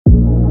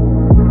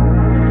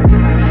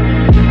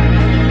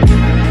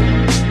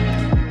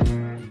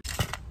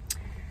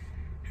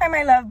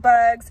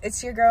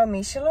it's your girl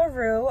Misha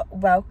Larue.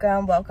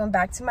 Welcome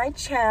back to my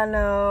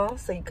channel.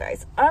 So you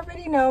guys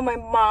already know my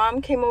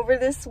mom came over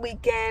this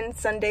weekend,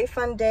 Sunday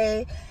fun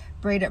day,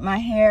 braided my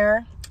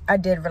hair. I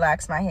did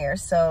relax my hair,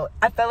 so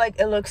I felt like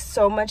it looks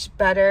so much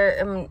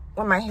better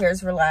when my hair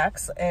is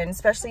relaxed, and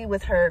especially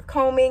with her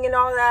combing and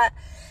all that.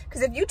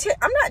 Because if you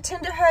I'm not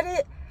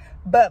tender-headed,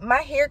 but my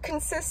hair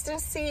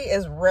consistency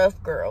is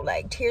rough, girl.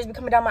 Like tears be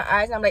coming down my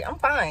eyes and I'm like, I'm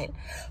fine.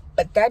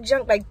 But that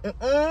junk, like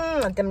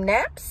them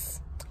naps,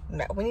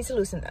 no, we need to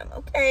loosen them,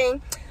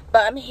 okay?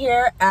 But I'm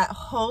here at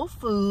Whole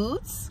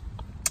Foods.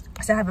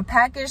 So I have a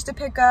package to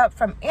pick up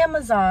from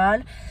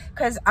Amazon,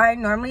 because I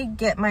normally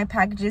get my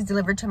packages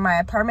delivered to my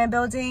apartment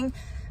building,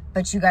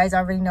 but you guys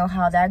already know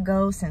how that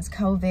goes since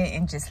COVID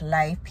and just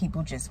life.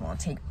 People just won't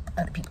take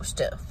other people's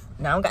stuff.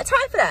 Now I don't got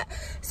time for that.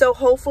 So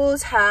Whole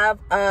Foods have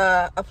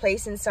a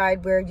place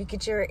inside where you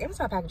get your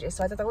Amazon packages.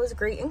 So I thought that was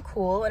great and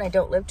cool, and I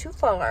don't live too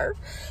far.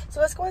 So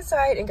let's go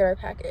inside and get our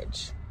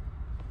package.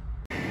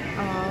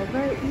 All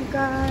right, you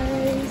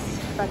guys,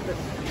 about to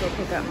go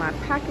pick up my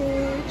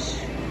package.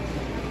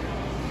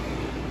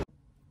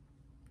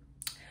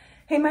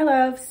 Hey, my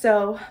love.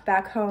 So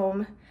back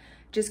home,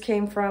 just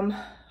came from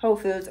Whole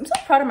Foods. I'm so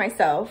proud of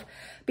myself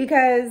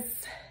because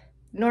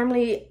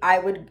normally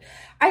I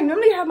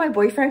normally have my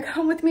boyfriend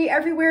come with me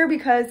everywhere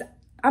because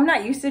I'm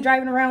not used to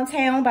driving around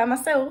town by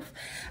myself.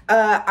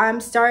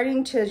 I'm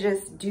starting to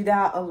just do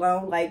that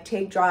alone, like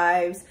take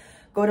drives,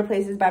 go to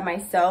places by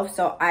myself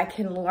so I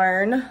can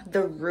learn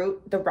the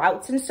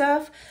routes and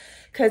stuff.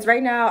 Because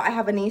right now I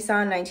have a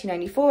Nissan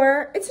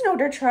 1994. It's an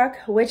older truck,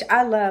 which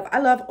I love. I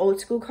love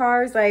old school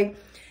cars. Like,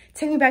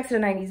 take me back to the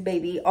 90s,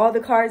 baby. All the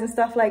cars and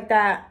stuff like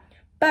that.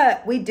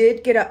 But we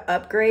did get an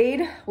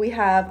upgrade. We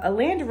have a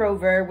Land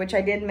Rover, which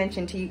I did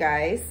mention to you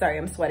guys. Sorry,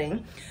 I'm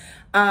sweating.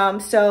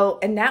 And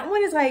that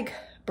one is like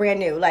brand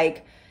new.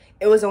 Like,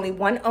 it was only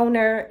one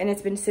owner, and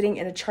it's been sitting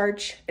in a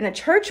church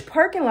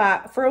parking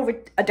lot for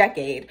over a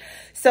decade.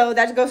 So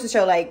that goes to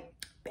show, like,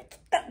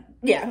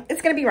 yeah,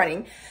 it's gonna be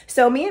running.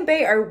 So me and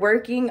Bae are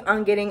working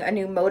on getting a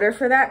new motor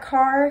for that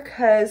car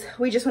because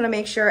we just want to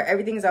make sure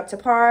everything's up to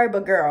par.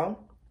 But girl,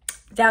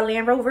 that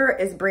Land Rover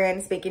is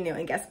brand spanking new,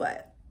 and guess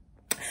what?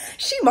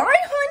 She mine,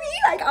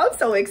 honey. Like, I'm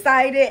so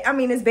excited. I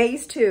mean, it's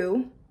Bae's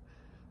too.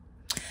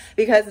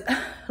 Because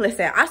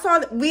listen, I saw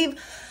that we've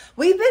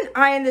been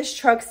eyeing this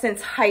truck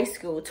since high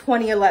school,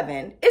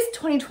 2011. It's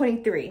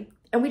 2023,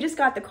 and we just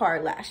got the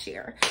car last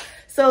year.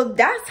 So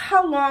that's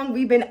how long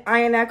we've been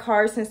eyeing that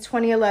car, since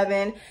 2011.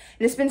 And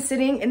it's been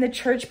sitting in the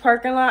church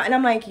parking lot. And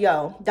I'm like,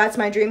 yo, that's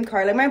my dream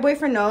car. Like, my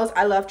boyfriend knows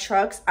I love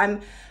trucks.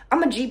 I'm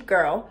a Jeep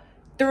girl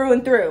through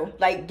and through.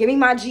 Like, give me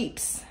my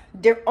Jeeps.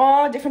 They're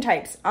all different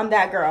types. I'm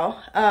that girl.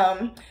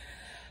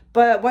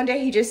 But one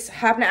day he just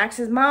happened to ask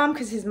his mom,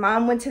 because his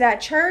mom went to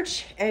that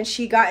church and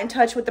she got in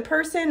touch with the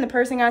person. The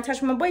person got in touch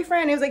with my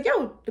boyfriend. And he was like,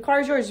 yo, the car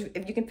is yours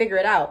if you can figure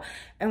it out.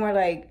 And we're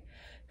like,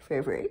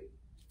 favorite.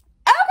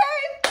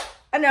 Okay.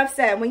 Enough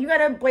said. When you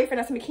got a boyfriend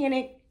that's a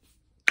mechanic,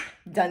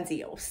 done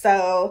deal.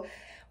 So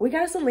we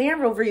got us a Land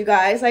Rover, you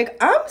guys. Like,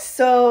 I'm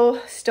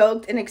so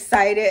stoked and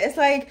excited. It's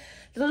like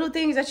the little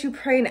things that you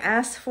pray and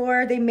ask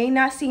for. They may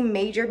not seem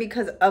major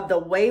because of the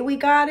way we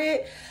got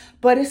it,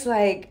 but it's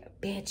like,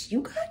 bitch, you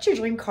got your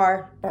dream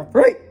car,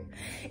 right?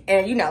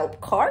 And you know,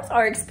 cars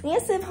are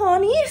expensive,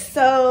 honey.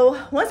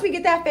 So once we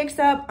get that fixed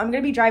up, I'm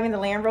gonna be driving the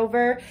Land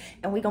Rover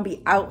and we're gonna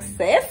be out,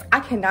 sis. I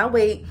cannot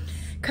wait,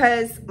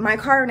 because my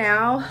car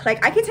now,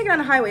 like, I can take it on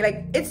the highway.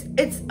 Like,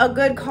 it's a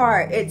good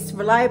car. It's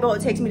reliable.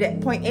 It takes me to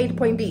point A to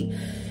point B.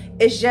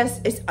 It's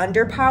just, it's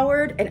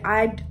underpowered, and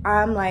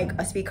I'm like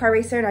a speed car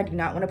racer, and I do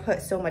not want to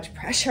put so much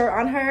pressure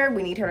on her.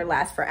 We need her to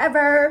last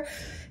forever.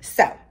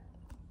 So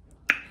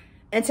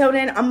until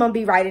then, I'm gonna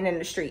be riding in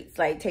the streets,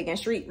 like taking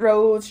street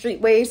roads,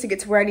 streetways to get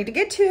to where I need to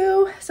get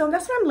to. So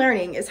that's what I'm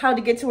learning, is how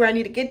to get to where I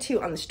need to get to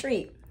on the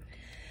street.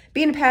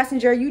 Being a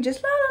passenger, you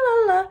just la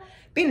la la la.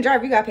 Being a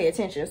driver, you gotta pay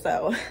attention.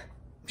 So I'm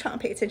trying to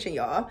pay attention,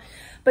 y'all.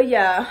 But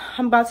yeah,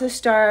 I'm about to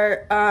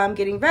start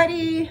getting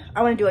ready.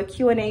 I want to do a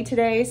Q&A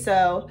today,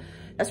 so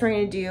that's what we're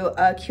gonna do,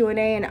 a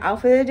Q&A and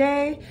outfit of the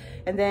day.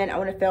 And then I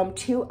want to film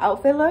 2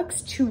 outfit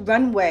looks, 2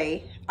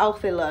 runway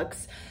outfit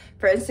looks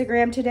for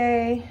Instagram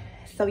today.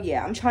 So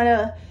yeah, I'm trying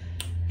to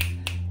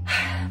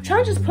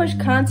just push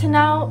content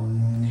out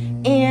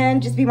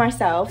and just be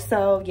myself.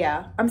 So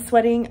yeah, I'm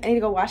sweating. I need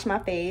to go wash my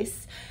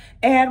face.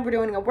 And we're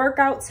doing a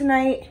workout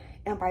tonight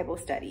and Bible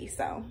study.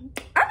 So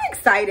I'm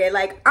excited.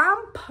 Like,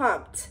 I'm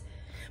pumped.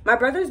 My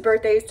brother's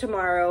birthday is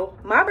tomorrow.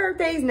 My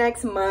birthday's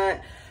next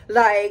month.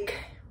 Like,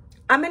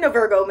 I'm in a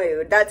Virgo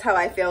mood. That's how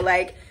I feel.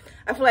 Like,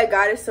 I feel like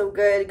God is so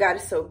good. God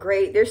is so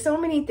great. There's so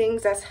many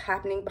things that's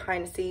happening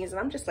behind the scenes. And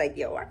I'm just like,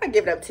 yo, I gotta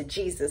give it up to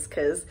Jesus,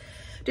 because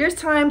there's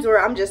times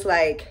where I'm just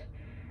like,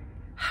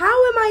 how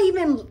am I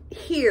even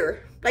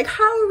here? Like,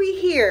 how are we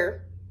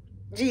here?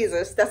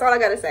 Jesus, that's all I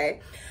gotta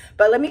say.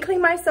 But let me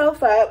clean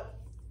myself up,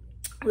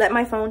 let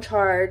my phone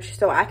charge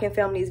so I can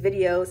film these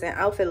videos and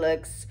outfit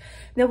looks.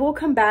 Then we'll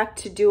come back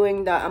to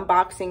doing the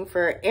unboxing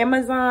for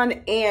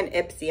Amazon and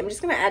Ipsy. I'm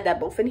just gonna add that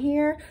both in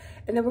here.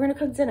 And then we're gonna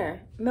cook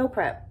dinner, meal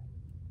prep.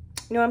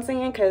 You know what I'm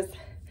saying? Because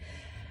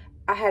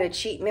I had a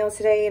cheat meal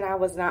today and I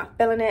was not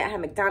feeling it. I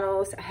had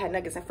McDonald's, I had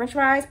nuggets and french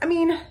fries. I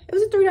mean, it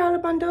was a $3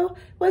 bundle.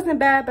 It wasn't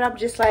bad, but I'm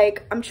just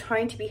like, I'm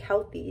trying to be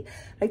healthy.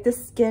 Like, the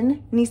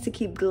skin needs to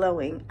keep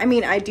glowing. I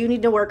mean, I do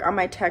need to work on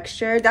my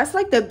texture. That's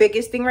like the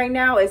biggest thing right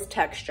now is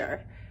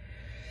texture.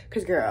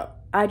 Because girl,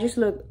 I just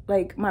look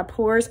like my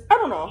pores, I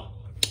don't know.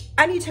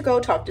 I need to go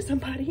talk to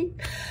somebody.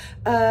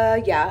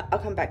 Yeah, I'll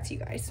come back to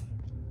you guys.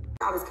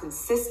 I was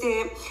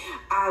consistent.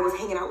 I was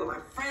hanging out with my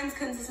friends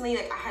consistently.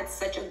 Like, I had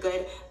such a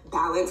good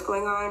balance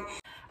going on.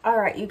 All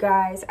right, you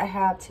guys, I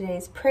have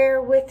today's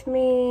prayer with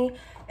me,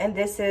 and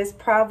this is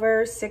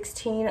Proverbs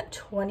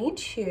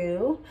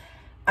 16:22.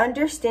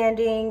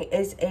 Understanding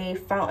is a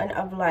fountain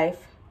of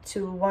life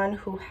to one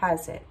who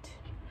has it.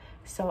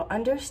 So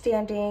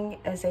understanding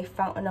is a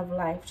fountain of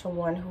life to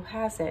one who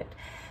has it.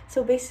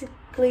 So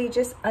basically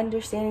just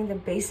understanding the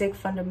basic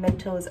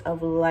fundamentals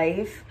of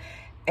life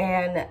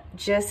and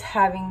just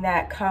having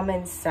that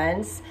common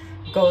sense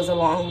goes a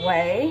long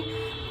way.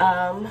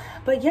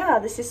 But yeah,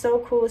 this is so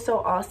cool, so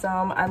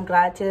awesome. I'm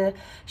glad to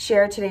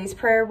share today's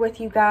prayer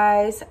with you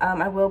guys.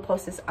 I will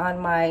post this on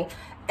my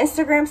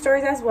Instagram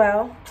stories as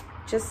well,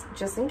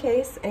 just in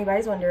case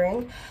anybody's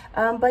wondering.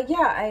 But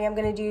yeah, I am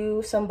gonna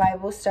do some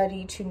Bible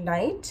study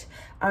tonight.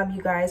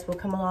 You guys will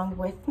come along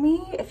with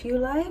me if you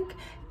like.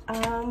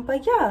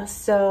 But yeah,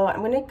 so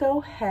I'm gonna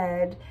go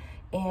ahead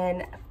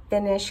and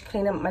finish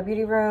clean up my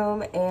beauty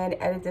room and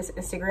edit this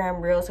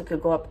Instagram reel so it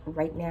could go up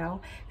right now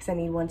because I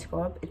need one to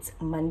go up. It's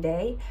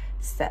Monday,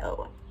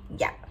 so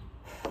yeah.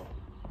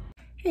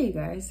 Hey you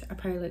guys, I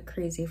probably look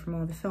crazy from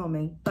all the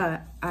filming,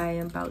 but I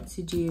am about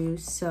to do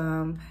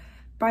some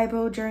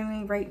Bible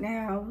journaling right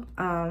now.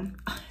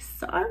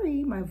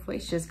 Sorry, my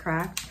voice just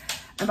cracked.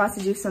 I'm about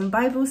to do some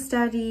Bible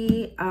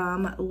study,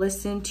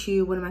 listen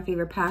to one of my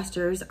favorite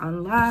pastors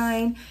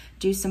online,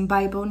 do some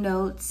Bible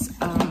notes,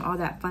 all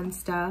that fun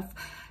stuff.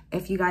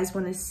 If you guys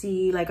want to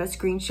see like a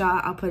screenshot,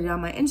 I'll put it on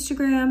my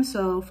Instagram.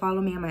 So follow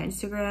me on my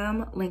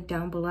Instagram, link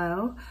down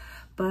below.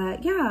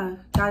 But yeah,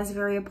 God is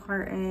very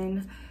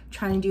important.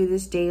 Trying to do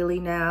this daily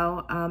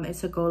now.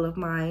 It's a goal of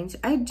mine.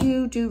 I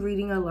do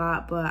reading a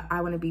lot, but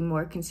I want to be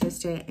more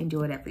consistent and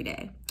do it every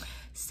day.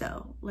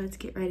 So let's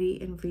get ready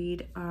and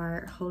read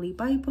our Holy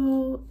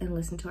Bible and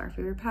listen to our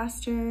favorite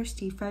pastor,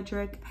 Steve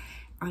Frederick,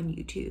 on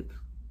YouTube.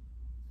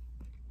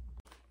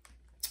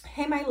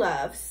 Hey, my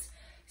loves.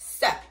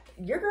 So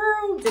your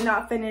girl did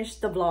not finish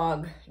the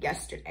vlog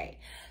yesterday,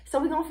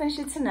 so we're gonna finish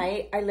it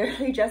tonight. I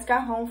literally just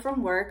got home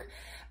from work.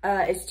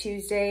 It's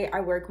Tuesday. I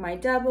work my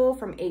double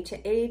from 8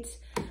 to 8,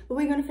 but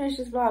we're gonna finish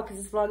this vlog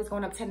because this vlog is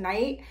going up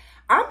tonight.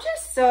 I'm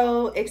just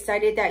so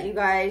excited that you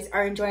guys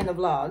are enjoying the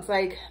vlogs.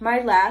 Like,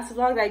 my last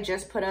vlog that I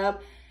just put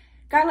up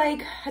got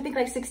like, I think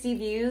like 60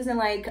 views in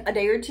like a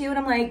day or two, and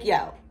I'm like,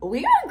 yo,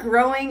 we are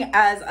growing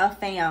as a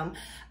fam.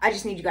 I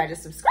just need you guys to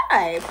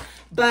subscribe.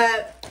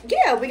 But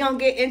yeah, we're gonna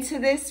get into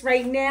this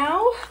right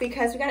now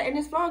because we gotta end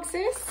this vlog,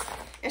 sis,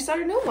 and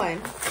start a new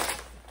one.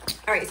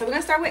 All right, so we're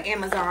gonna start with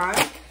Amazon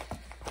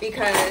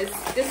because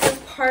this is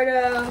part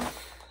of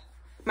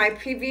my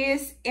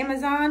previous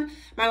Amazon.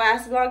 My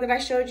last vlog that I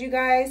showed you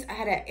guys, I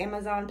had an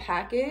Amazon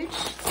package.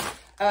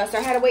 So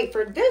I had to wait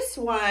for this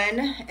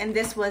one, and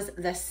this was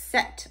the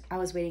set I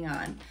was waiting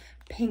on.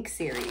 Pink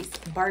series,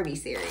 Barbie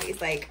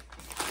series. Like,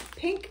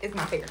 pink is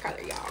my favorite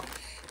color, y'all.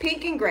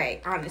 Pink and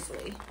gray,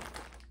 honestly.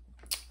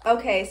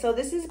 Okay, so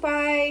this is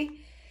by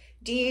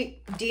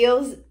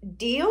Deals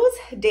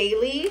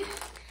Daily.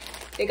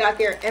 They got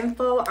their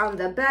info on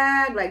the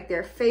bag, like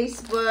their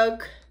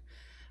Facebook.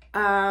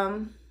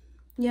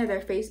 Yeah,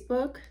 their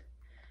Facebook.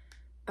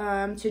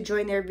 To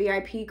join their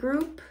VIP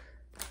group.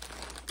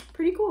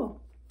 Pretty cool.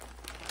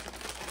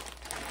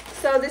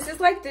 So this is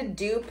like the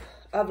dupe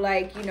of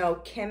like, you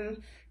know,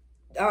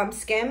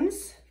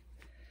 Skims.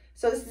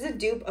 So this is a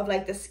dupe of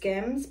like the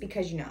Skims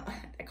because, you know,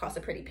 that costs a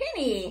pretty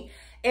penny.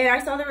 And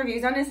I saw the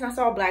reviews on this and I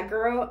saw a black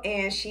girl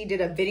and she did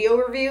a video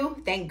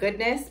review. Thank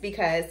goodness,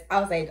 because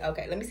I was like,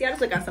 okay, let me see how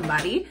this look on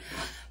somebody.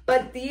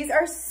 But these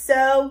are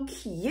so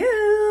cute.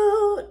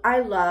 I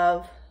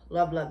love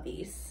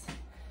these.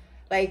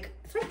 Like,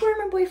 it's like wearing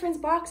my boyfriend's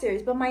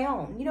boxers, but my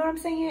own. You know what I'm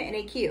saying? And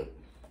they cute.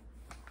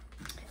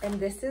 And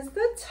this is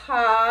the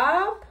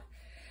top.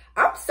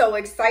 I'm so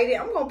excited.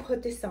 I'm gonna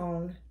put this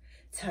on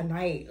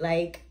tonight.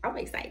 Like, I'm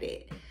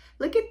excited.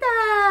 Look at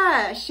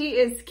that. She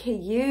is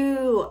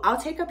cute. I'll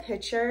take a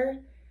picture,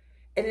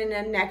 and in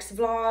the next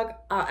vlog,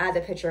 I'll add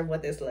the picture of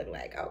what this looked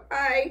like.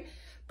 Okay.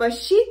 But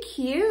she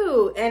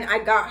cute. And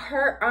I got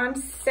her on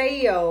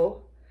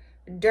sale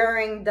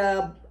during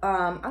the,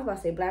 I was about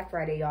to say Black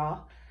Friday,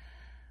 y'all.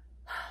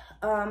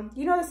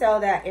 You know the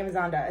sale that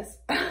Amazon does.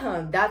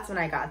 That's when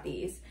I got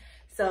these.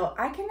 So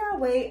I cannot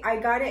wait. I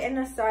got it in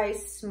a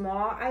size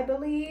small, I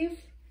believe.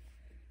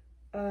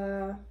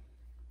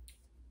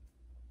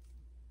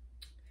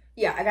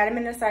 Yeah, I got them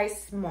in a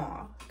size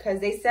small because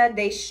they said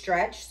they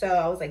stretch. So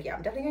I was like, yeah,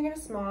 I'm definitely gonna get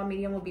a small.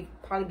 Medium will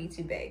probably be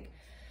too big.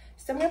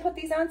 So I'm gonna put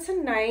these on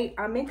tonight.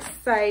 I'm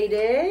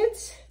excited.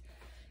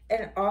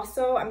 And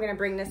also I'm gonna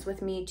bring this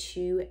with me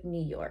to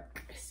New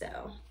York.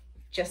 So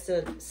just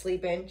to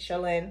sleep in,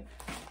 chill in,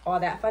 all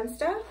that fun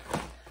stuff.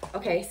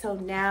 Okay, so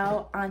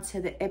now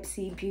onto the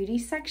Ipsy beauty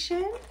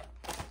section.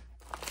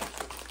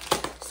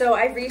 So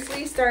I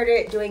recently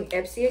started doing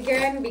Ipsy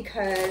again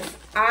because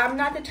I'm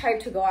not the type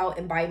to go out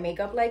and buy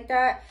makeup like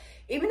that.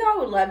 Even though I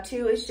would love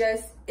to, it's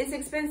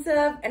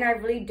expensive and I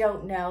really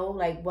don't know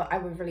like what I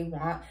would really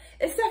want.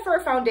 Except for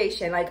a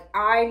foundation, like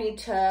I need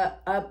to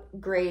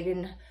upgrade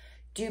and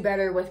do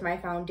better with my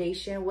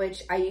foundation,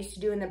 which I used to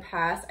do in the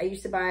past. I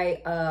used to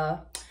buy a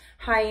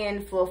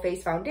high-end full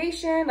face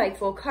foundation, like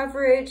full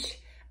coverage.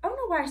 I don't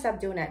know why I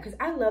stopped doing that because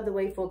I love the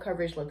way full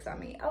coverage looks on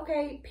me.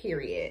 Okay,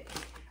 period.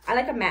 I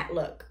like a matte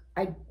look.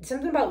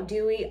 Something about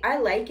dewy, I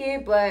like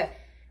it, but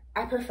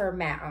I prefer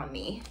matte on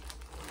me.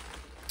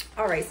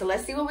 All right, so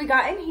let's see what we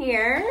got in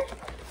here.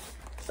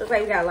 Looks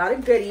like we got a lot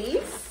of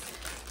goodies.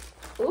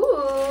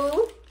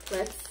 Ooh,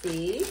 let's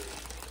see.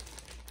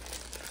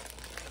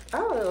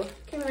 Oh,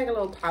 came in like a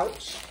little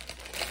pouch.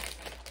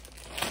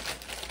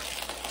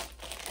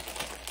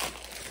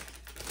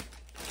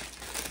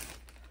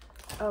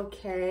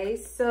 Okay,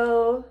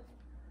 so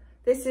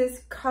this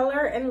is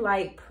Color and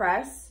Light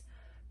Press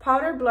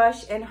Powder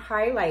Blush and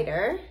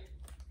Highlighter.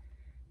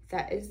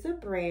 That is the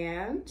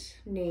brand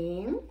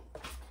name.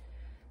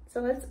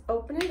 So let's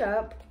open it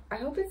up. I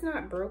hope it's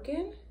not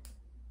broken.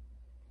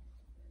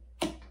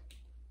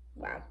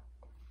 Wow.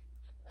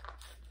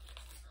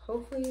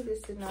 Hopefully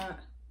this did not.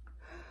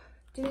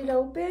 Did it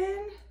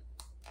open?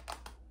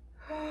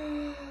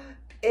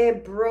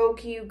 It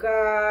broke, you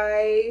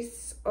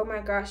guys. Oh my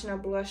gosh, no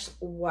blush.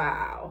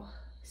 Wow.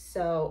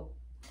 So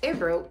it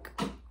broke.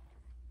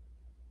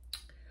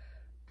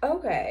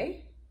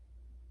 Okay.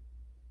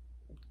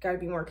 Gotta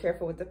be more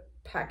careful with the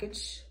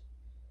package.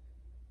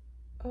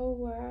 Oh,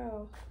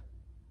 wow.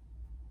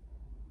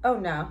 Oh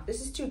no,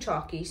 this is too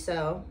chalky,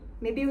 so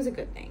maybe it was a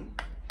good thing.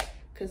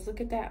 Because look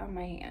at that on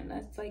my hand.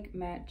 That's like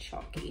mad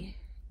chalky.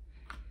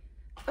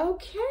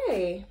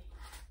 Okay.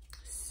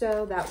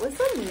 So that was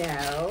a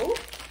no.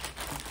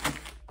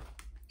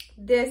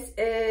 This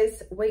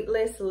is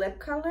Weightless Lip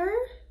Color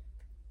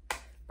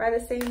by the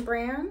same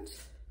brand.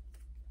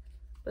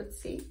 Let's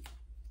see.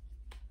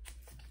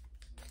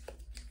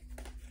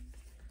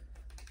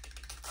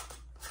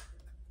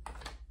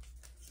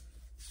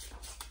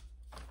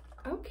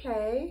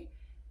 Okay.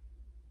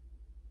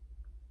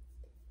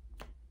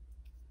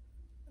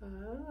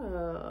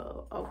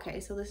 Oh, okay.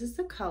 So this is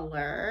the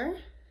color.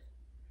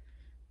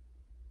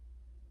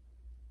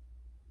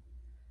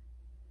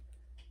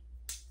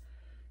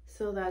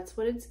 So that's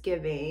what it's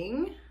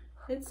giving.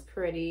 It's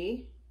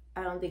pretty.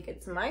 I don't think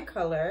it's my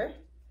color,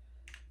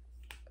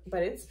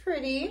 but it's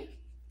pretty.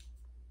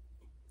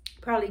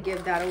 Probably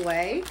give that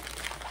away.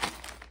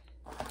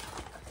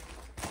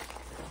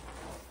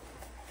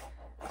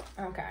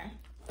 Okay.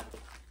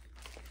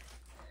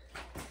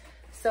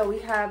 So we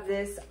have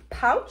this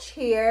pouch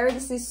here.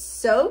 This is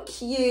so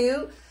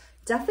cute.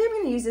 Definitely I'm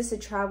gonna use this to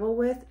travel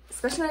with,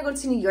 especially when I go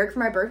to New York for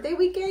my birthday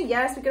weekend.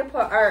 Yes, we're gonna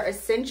put our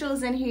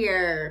essentials in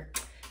here.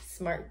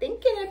 Smart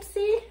thinking,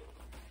 Ipsy.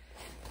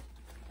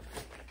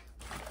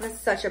 That's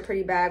such a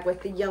pretty bag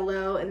with the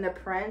yellow and the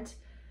print.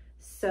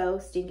 So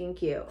stinking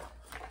cute.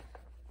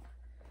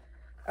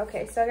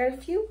 Okay, so I got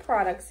a few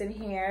products in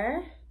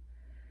here.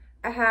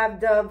 I have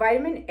the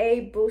Vitamin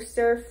A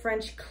Booster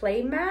French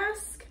Clay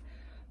Mask.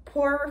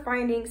 Pore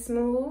Refining,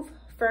 Smooth,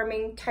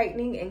 Firming,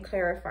 Tightening, and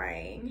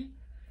Clarifying.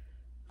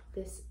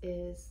 This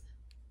is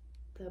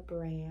the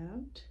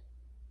brand.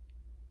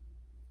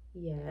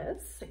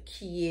 Yes,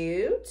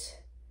 cute.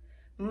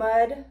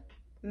 Mud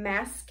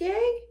Masky.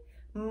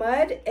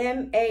 Mud,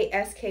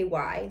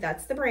 M-A-S-K-Y.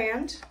 That's the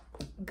brand.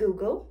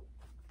 Google.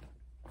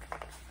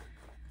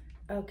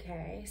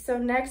 Okay, so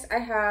next I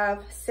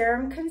have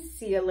Serum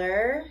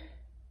Concealer.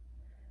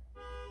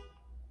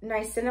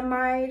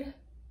 Niacinamide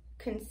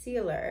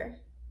Concealer.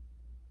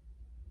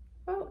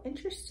 Oh,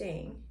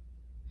 interesting.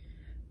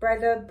 By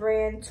the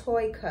brand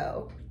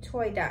Toy.co.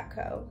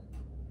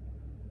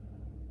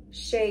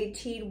 Shade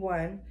Teed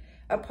 1.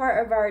 A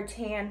part of our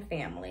tan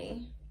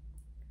family.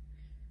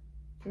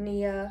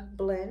 Nia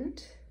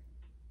Blend.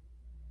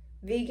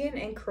 Vegan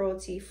and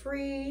cruelty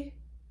free.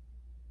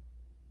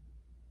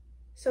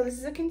 So this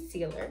is a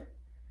concealer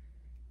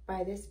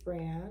by this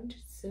brand.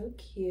 So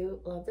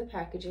cute. Love the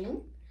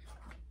packaging.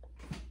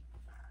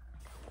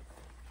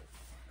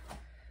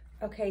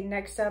 Okay,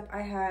 next up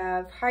I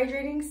have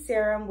Hydrating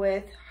Serum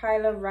with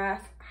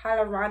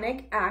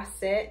hyaluronic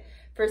acid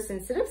for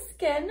sensitive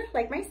skin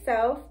like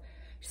myself.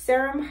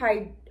 Serum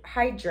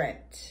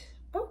Hydrant.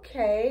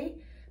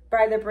 Okay,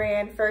 by the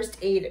brand First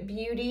Aid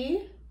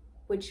Beauty,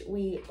 which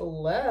we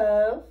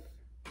love.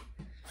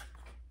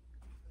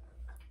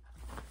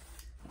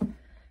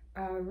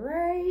 All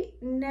right,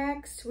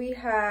 next we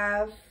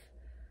have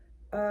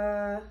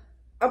a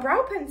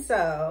brow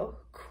pencil.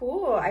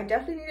 Cool. I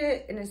definitely need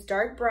it, and it's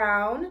dark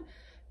brown.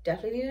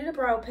 Definitely needed a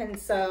brow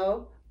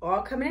pencil.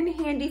 All coming in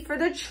handy for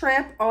the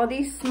trip. All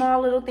these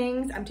small little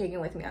things I'm taking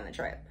with me on the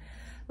trip.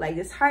 Like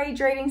this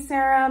hydrating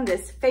serum,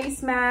 this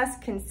face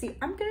mask, concealer.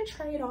 I'm gonna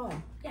try it all.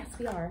 Yes,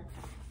 we are.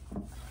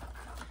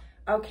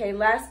 Okay,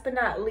 last but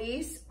not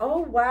least, oh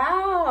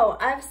wow,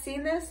 I've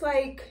seen this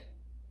like,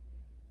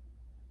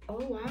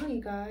 oh wow,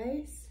 you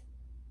guys.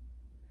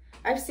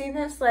 I've seen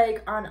this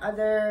like on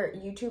other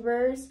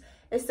YouTubers.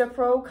 It's the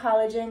Pro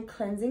Collagen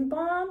Cleansing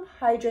Balm,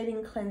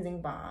 Hydrating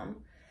Cleansing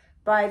Balm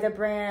by the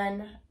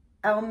brand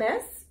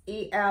Elmis,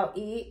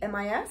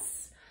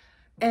 E-L-E-M-I-S.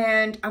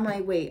 And I'm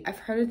like, wait, I've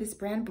heard of this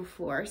brand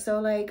before. So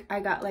like, I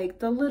got like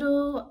the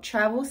little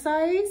travel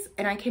size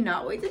and I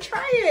cannot wait to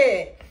try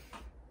it.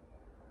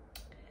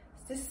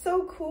 This is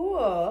so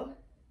cool.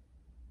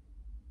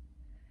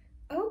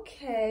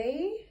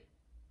 Okay.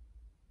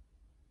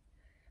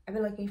 I've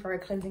been looking for a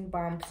cleansing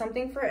balm,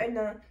 something for in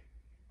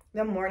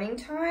the morning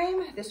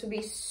time. This would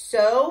be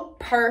so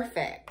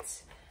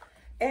perfect.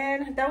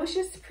 And that was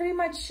just pretty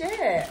much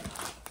it.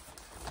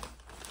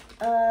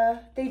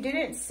 They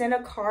didn't send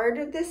a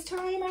card this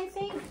time, I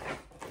think.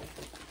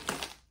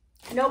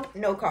 Nope,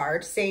 no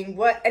card saying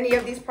what any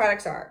of these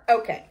products are.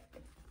 Okay.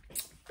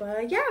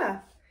 But yeah.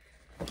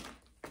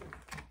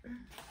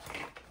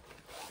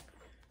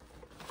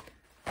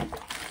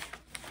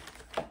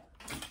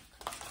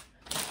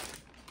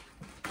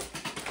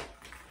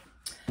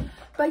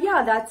 But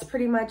yeah, that's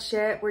pretty much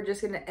it. We're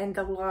just gonna end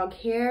the vlog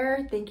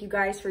here. Thank you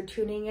guys for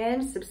tuning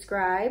in.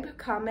 Subscribe,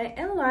 comment,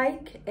 and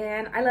like.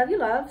 And I love you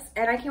loves.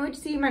 And I can't wait to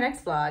see you in my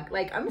next vlog.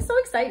 Like, I'm so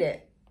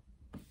excited.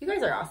 You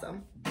guys are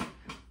awesome.